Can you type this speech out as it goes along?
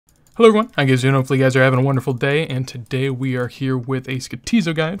Hello everyone, how you guys doing? Hopefully you guys are having a wonderful day, and today we are here with a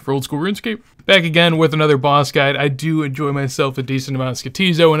Skotizo guide for old school RuneScape. Back again with another boss guide. I do enjoy myself a decent amount of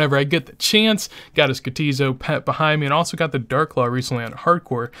Skotizo whenever I get the chance. Got a Skotizo pet behind me, and also got the Darklaw recently on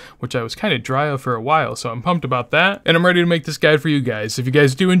Hardcore, which I was kind of dry of for a while, so I'm pumped about that. And I'm ready to make this guide for you guys. If you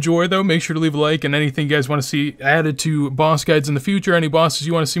guys do enjoy though, make sure to leave a like, and anything you guys want to see added to boss guides in the future, any bosses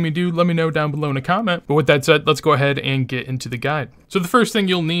you want to see me do, let me know down below in a comment. But with that said, let's go ahead and get into the guide. So the first thing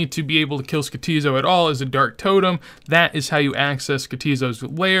you'll need to be able to kill Skotizo at all is a Dark Totem. That is how you access Skotizo's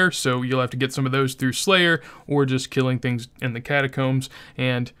lair, so you'll have to get some of those through Slayer or just killing things in the catacombs,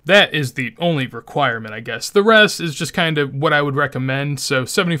 and that is the only requirement, I guess. The rest is just kind of what I would recommend. So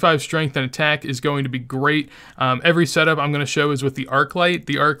 75 strength and attack is going to be great. Every setup I'm going to show is with the Arc Light.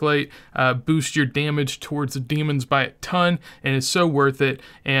 The Arc Light boosts your damage towards the demons by a ton, and it's so worth it.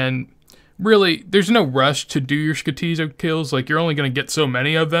 And really, there's no rush to do your Skotizo kills. Like, you're only going to get so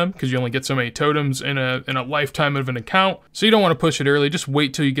many of them because you only get so many totems in a lifetime of an account. So you don't want to push it early. Just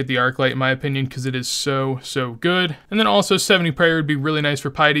wait till you get the Arc Light, in my opinion, because it is so good. And then also 70 prayer would be really nice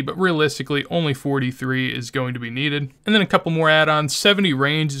for piety, but realistically only 43 is going to be needed. And then a couple more add-ons. 70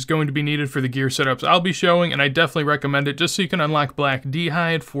 range is going to be needed for the gear setups I'll be showing, and I definitely recommend it just so you can unlock Black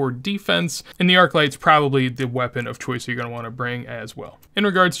D-Hide for defense. And the Arc Light's probably the weapon of choice you're going to want to bring as well. In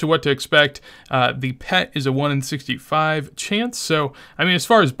regards to what to expect, the pet is a 1 in 65 chance. So, I mean, as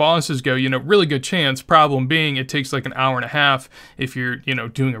far as bosses go, really good chance. Problem being, it takes like an hour and a half if you're,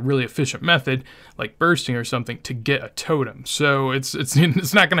 doing a really efficient method, like bursting or something, to get a totem. So it's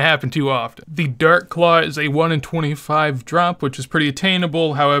not going to happen too often. The Dark Claw is a 1 in 25 drop, which is pretty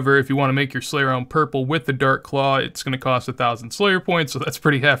attainable. However, if you want to make your Slayer Realm purple with the Dark Claw, it's going to cost 1,000 Slayer points, so that's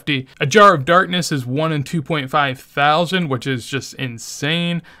pretty hefty. A Jar of Darkness is 1 in 2.5 thousand, which is just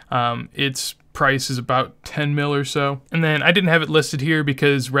insane. Its price is about 10 mil or so. And then I didn't have it listed here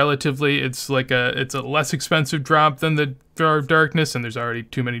because relatively it's a less expensive drop than the Jar of Darkness, and there's already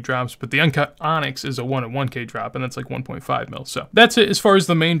too many drops, but the Uncut Onyx is a 1 in 1k drop, and that's like 1.5 mil. So that's it as far as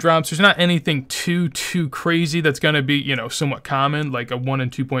the main drops. There's not anything too crazy that's going to be, somewhat common, like a 1 in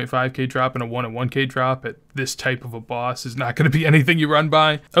 2.5k drop and a 1 in 1k drop at this type of a boss is not going to be anything you run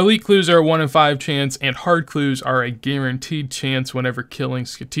by. Elite clues are a 1 in 5 chance, and hard clues are a guaranteed chance whenever killing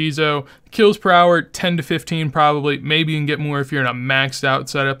Skotizo. Kills per hour, 10 to 15 probably. Maybe you can get more if you're in a maxed out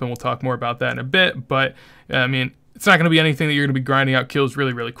setup, and we'll talk more about that in a bit, but I mean, it's not going to be anything that you're going to be grinding out kills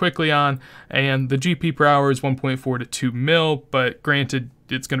really quickly on. And the GP per hour is 1.4 to 2 mil, but granted,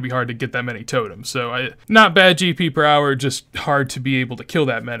 it's going to be hard to get that many totems. So not bad GP per hour, just hard to be able to kill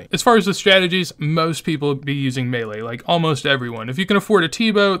that many. As far as the strategies, most people would be using melee, like almost everyone. If you can afford a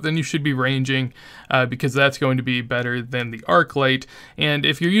T-bow, then you should be ranging because that's going to be better than the Arc Light. And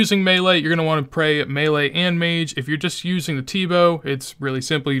if you're using melee, you're going to want to pray melee and mage. If you're just using the T-bow, it's really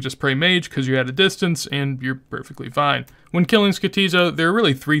simple. You just pray mage because you're at a distance and you're perfectly fine. When killing Skotizo, there are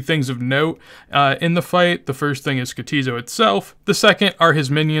really 3 things of note in the fight. The first thing is Skotizo itself. The second are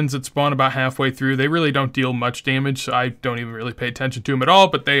his minions that spawn about halfway through. They really don't deal much damage, so I don't even really pay attention to them at all,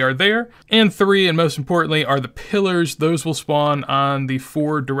 but they are there. And 3, and most importantly, are the pillars. Those will spawn on the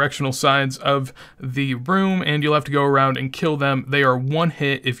 4 directional sides of the room, and you'll have to go around and kill them. They are 1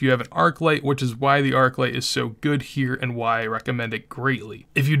 hit if you have an Arc Light, which is why the Arc Light is so good here and why I recommend it greatly.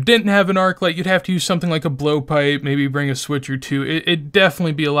 If you didn't have an Arc Light, you'd have to use something like a blowpipe, maybe bring a switch or 2. It'd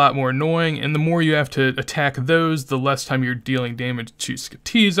definitely be a lot more annoying, and the more you have to attack those, the less time you're dealing damage to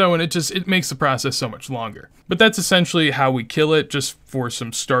Skotizo, and it makes the process so much longer. But that's essentially how we kill it, just for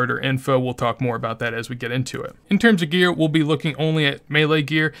some starter info. We'll talk more about that as we get into it. In terms of gear, we'll be looking only at melee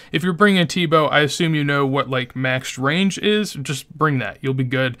gear. If you're bringing a T-bow, I assume you know what like maxed range is. Just bring that. You'll be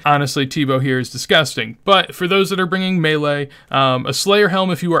good. Honestly, T-bow here is disgusting. But for those that are bringing melee, a Slayer helm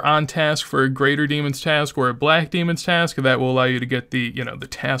if you are on task for a Greater Demon's task or a Black Demon's task, that will allow you to get the, the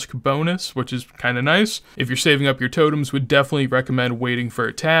task bonus, which is kind of nice. If you're saving up your totems, would definitely recommend waiting for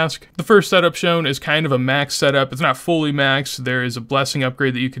a task. The first setup shown is kind of a max setup. It's not fully maxed. There is a Blessing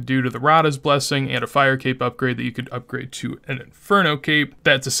upgrade that you could do to the Rada's Blessing and a Fire Cape upgrade that you could upgrade to an Inferno Cape.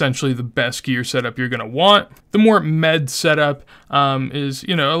 That's essentially the best gear setup you're going to want. The more med setup is, a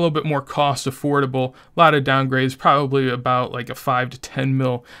little bit more cost affordable. A lot of downgrades, probably about like a 5 to 10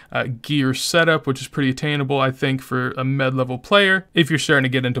 mil gear setup, which is pretty attainable, I think, for a med level player if you're starting to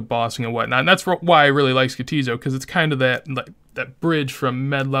get into bossing and whatnot. And that's why I really like Skotizo, because it's kind of that bridge from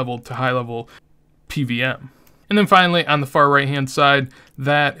med level to high level PvM. And then finally, on the far right-hand side,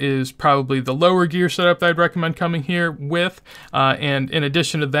 that is probably the lower gear setup that I'd recommend coming here with. And in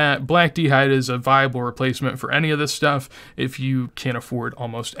addition to that, black d'hide is a viable replacement for any of this stuff if you can't afford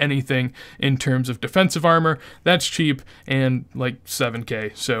almost anything in terms of defensive armor. That's cheap and like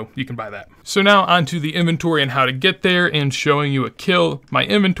 7K, so you can buy that. So now onto the inventory and how to get there and showing you a kill. My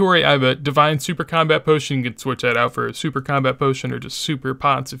inventory, I have a Divine Super Combat Potion. You can switch that out for a Super Combat Potion or just Super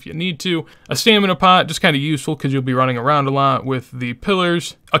Pots if you need to. A Stamina Pot, just kind of useful because you'll be running around a lot with the pillars.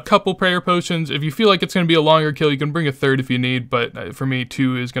 A couple Prayer Potions. If you feel like it's going to be a longer kill, you can bring a third if you need, but for me,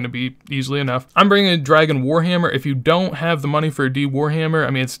 2 is going to be easily enough. I'm bringing a Dragon Warhammer. If you don't have the money for a D Warhammer, I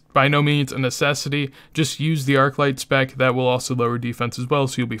mean, it's by no means a necessity. Just use the Arclight spec. That will also lower defense as well,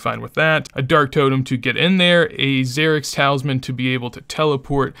 so you'll be fine with that. A Dark Totem to get in there. A Xerix Talisman to be able to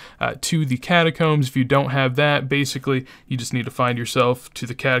teleport to the Catacombs. If you don't have that, basically, you just need to find yourself to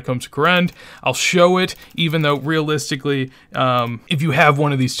the Catacombs of Korend. I'll show it, even though realistically, if you have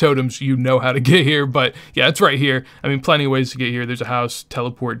one of these totems, you know how to get here, but yeah, it's right here. I mean, plenty of ways to get here. There's a house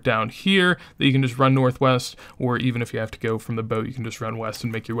teleport down here that you can just run northwest, or even if you have to go from the boat, you can just run west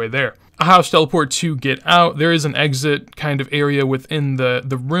and make your way there. A house teleport to get out. There is an exit kind of area within the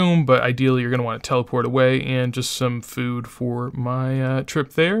room, but ideally you're going to want to teleport away, and just some food for my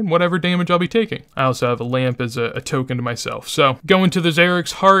trip there and whatever damage I'll be taking. I also have a lamp as a token to myself. So going to the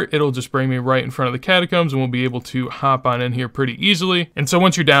Xerix Heart, it'll just bring me right in front of the Catacombs, and we'll be able to hop on in here pretty easily. And so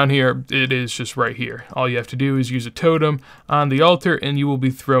once you're down here, it is just right here. All you have to do is use a totem on the altar and you will be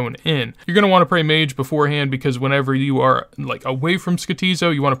thrown in. You're going to want to pray mage beforehand, because whenever you are like away from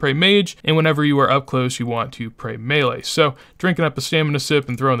Skotizo, you want to pray mage, and whenever you are up close, you want to pray melee. So drinking up a stamina sip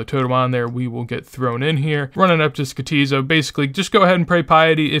and throwing the totem on there, we will get thrown in here. Running up to Skotizo, basically just go ahead and pray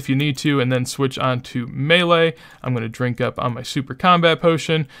piety if you need to, and then switch on to melee. I'm going to drink up on my Super Combat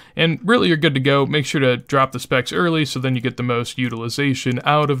Potion, and really you're good to go. Make sure to drop the specs early so then you get the most utilization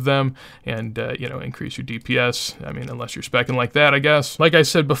out of them, and you know, increase your DPS. I mean, unless you're speccing like that, I guess. Like I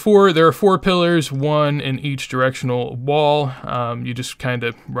said before, there are 4 pillars, 1 in each directional wall. You just kind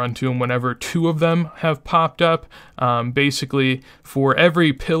of run to them whenever 2 of them have popped up. Basically, for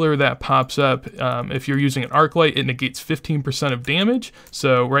every pillar that pops up, if you're using an Arclight, it negates 15% of damage.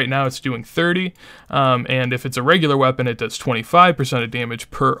 So right now it's doing 30, and if it's a regular weapon, it does 25% of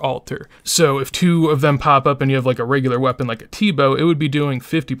damage per altar. So if 2 of them pop up and you have like a regular weapon like a T-bow, it would be doing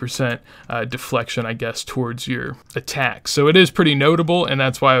 50% deflection, I guess, towards your attack. So it is pretty notable, and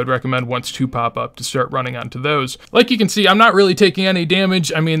that's why I would recommend once 2 pop up to start running onto those. Like you can see, I'm not really taking any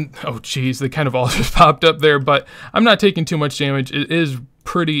damage. I mean, oh geez, they kind of all just popped up there, but I'm not taking too much damage. It is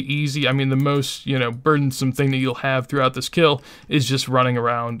pretty easy. I mean, the most, you know, burdensome thing that you'll have throughout this kill is just running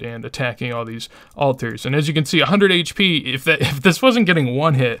around and attacking all these altars. And as you can see, 100 HP, if this wasn't getting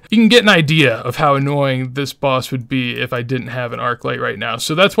 1 hit, you can get an idea of how annoying this boss would be if I didn't have an Arclight right now.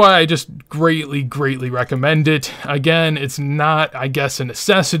 So that's why I just greatly recommend it. Again, it's not, I guess, a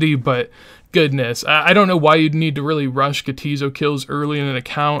necessity, but goodness, I don't know why you'd need to really rush Skotizo kills early in an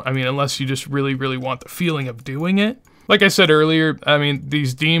account. I mean, unless you just really want the feeling of doing it. Like I said earlier, I mean,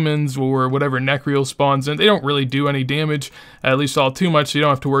 these demons or whatever Necreal spawns in, they don't really do any damage, at least all too much, so you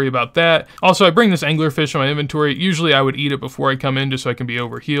don't have to worry about that. Also, I bring this anglerfish in my inventory. Usually I would eat it before I come in just so I can be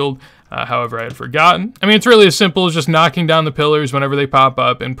overhealed. However, I had forgotten. I mean, it's really as simple as just knocking down the pillars whenever they pop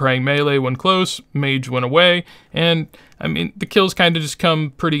up and praying melee when close, mage when away, and I mean, the kills kind of just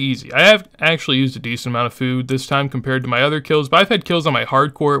come pretty easy. I have actually used a decent amount of food this time compared to my other kills, but I've had kills on my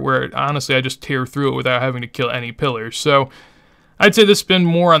hardcore where honestly I just tear through it without having to kill any pillars. So I'd say this has been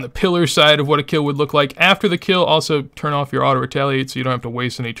more on the pillar side of what a kill would look like. After the kill, also turn off your auto-retaliate so you don't have to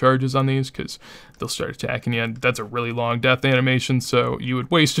waste any charges on these, because they'll start attacking you, and that's a really long death animation, so you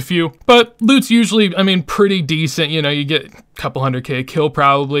would waste a few. But loot's usually, I mean, pretty decent. You know, you get a couple 100k kill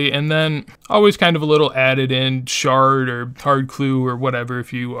probably, and then always kind of a little added in shard or hard clue or whatever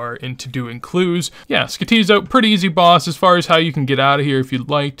if you are into doing clues. Yeah, Skotizo, pretty easy boss as far as how you can get out of here if you'd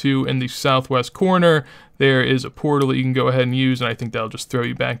like to. In the southwest corner, there is a portal that you can go ahead and use, and I think that'll just throw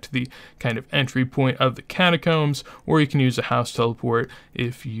you back to the kind of entry point of the catacombs, or you can use a house teleport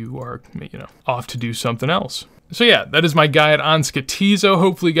if you are, you know, off to do something else. So yeah, that is my guide on Skotizo.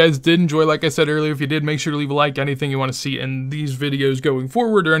 Hopefully you guys did enjoy. Like I said earlier, if you did, make sure to leave a like. Anything you want to see in these videos going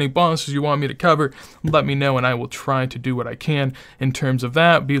forward, or any bosses you want me to cover, let me know and I will try to do what I can in terms of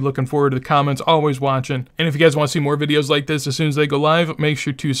that. Be looking forward to the comments, always watching. And if you guys want to see more videos like this as soon as they go live, make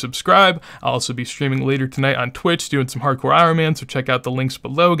sure to subscribe. I'll also be streaming later tonight on Twitch, doing some hardcore Iron Man, so check out the links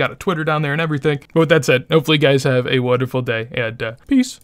below. Got a Twitter down there and everything. But with that said, hopefully you guys have a wonderful day, and peace.